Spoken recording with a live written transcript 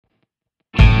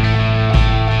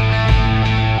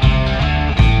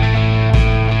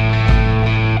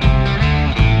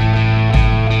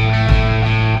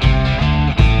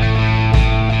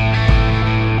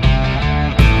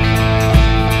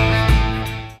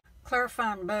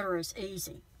Clarifying butter is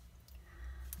easy.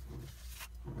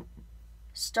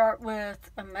 Start with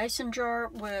a mason jar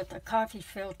with a coffee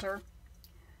filter,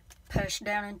 push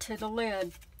down into the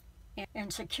lid,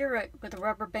 and secure it with a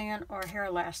rubber band or hair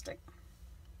elastic.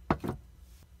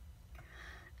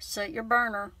 Set your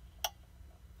burner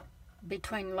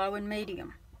between low and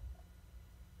medium.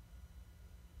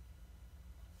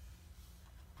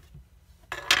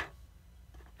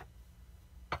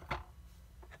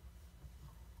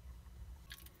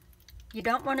 You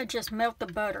don't want to just melt the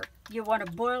butter. You want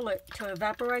to boil it to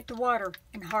evaporate the water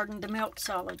and harden the milk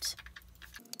solids.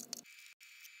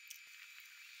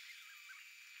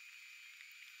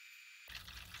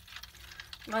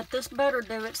 Let this butter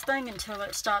do its thing until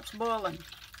it stops boiling.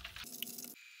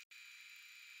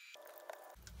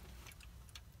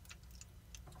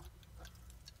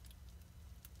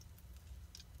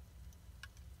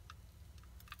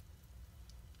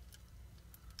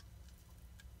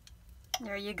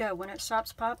 There you go. When it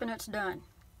stops popping, it's done.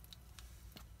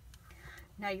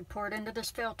 Now you pour it into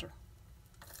this filter.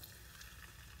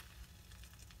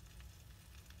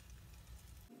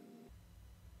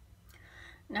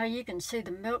 Now you can see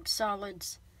the milk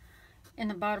solids in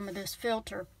the bottom of this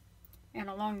filter and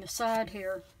along the side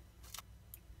here.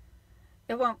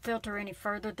 It won't filter any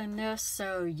further than this,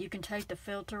 so you can take the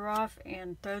filter off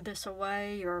and throw this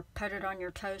away or put it on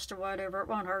your toast or whatever. It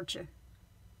won't hurt you.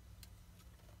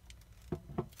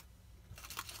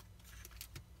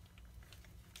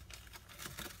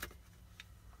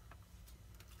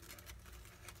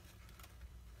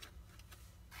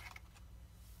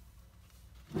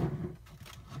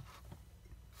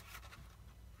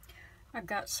 I've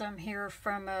got some here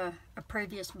from a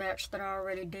previous batch that I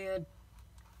already did.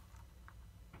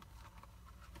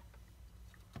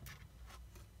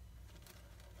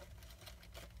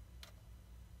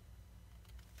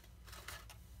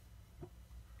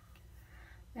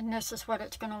 And this is what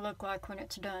it's going to look like when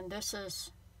it's done. This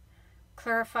is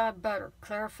clarified butter.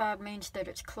 Clarified means that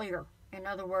it's clear. In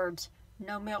other words,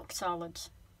 no milk solids.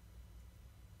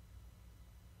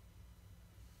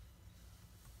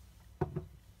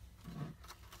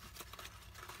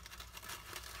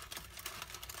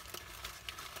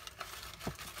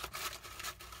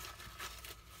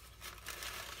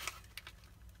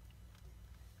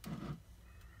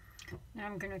 Now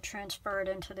I'm going to transfer it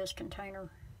into this container.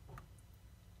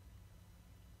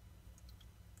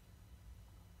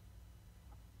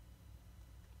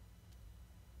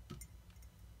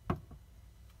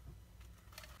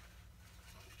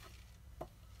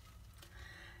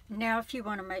 Now if you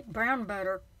want to make brown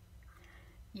butter,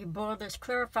 you boil this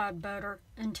clarified butter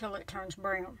until it turns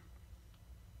brown.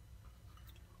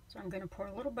 So I'm going to pour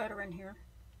a little butter in here.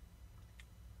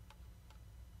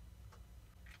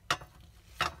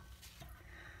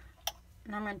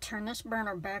 And I'm going to turn this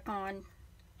burner back on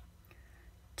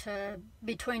to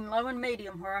between low and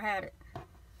medium where I had it.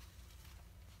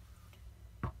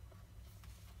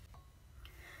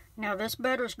 Now this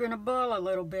butter is going to boil a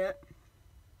little bit.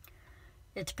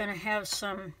 It's going to have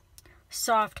some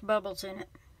soft bubbles in it.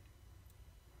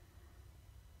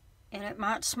 And it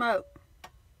might smoke.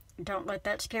 Don't let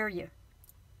that scare you.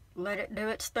 Let it do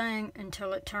its thing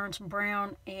until it turns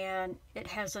brown and it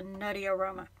has a nutty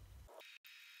aroma.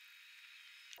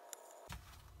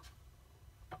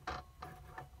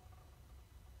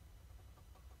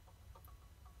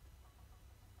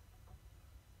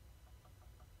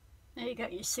 There you go.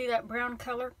 You see that brown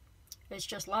color? It's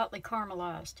just lightly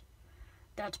caramelized.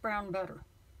 That's brown butter.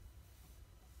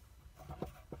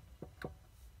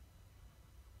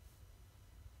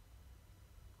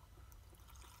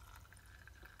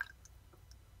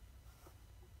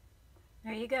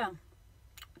 There you go.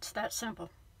 It's that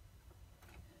simple.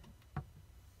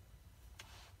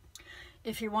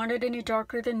 If you want it any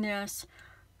darker than this,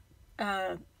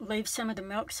 leave some of the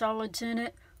milk solids in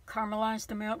it, caramelize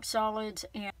the milk solids,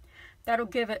 and that'll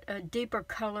give it a deeper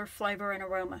color, flavor, and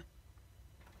aroma.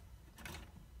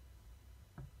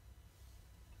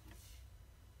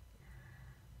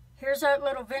 Here's that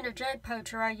little vintage egg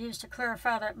poacher I used to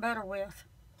clarify that butter with.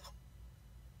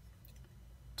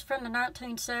 It's from the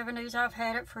 1970s. I've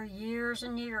had it for years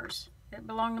and years. It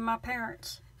belonged to my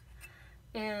parents.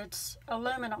 It's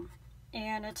aluminum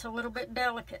and it's a little bit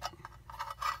delicate.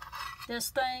 This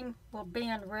thing will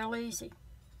bend real easy,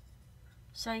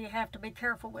 so you have to be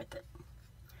careful with it.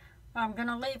 I'm going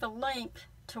to leave a link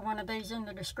to one of these in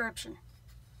the description.